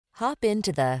Hop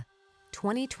into the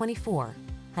 2024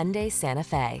 Hyundai Santa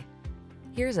Fe.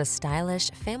 Here's a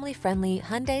stylish, family-friendly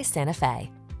Hyundai Santa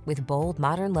Fe. With bold,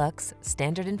 modern looks,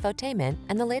 standard infotainment,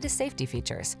 and the latest safety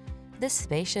features, this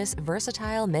spacious,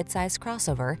 versatile midsize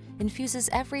crossover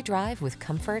infuses every drive with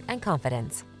comfort and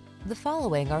confidence. The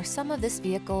following are some of this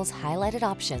vehicle's highlighted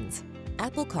options: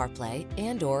 Apple CarPlay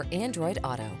and/or Android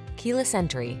Auto, keyless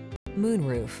entry,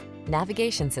 moonroof,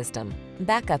 navigation system,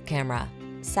 backup camera,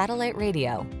 satellite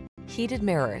radio, heated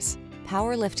mirrors,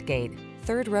 power liftgate,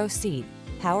 third row seat,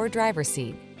 power driver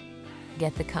seat.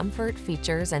 Get the comfort,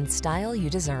 features, and style you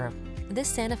deserve. This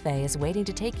Santa Fe is waiting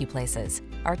to take you places.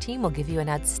 Our team will give you an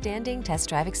outstanding test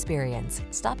drive experience.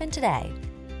 Stop in today.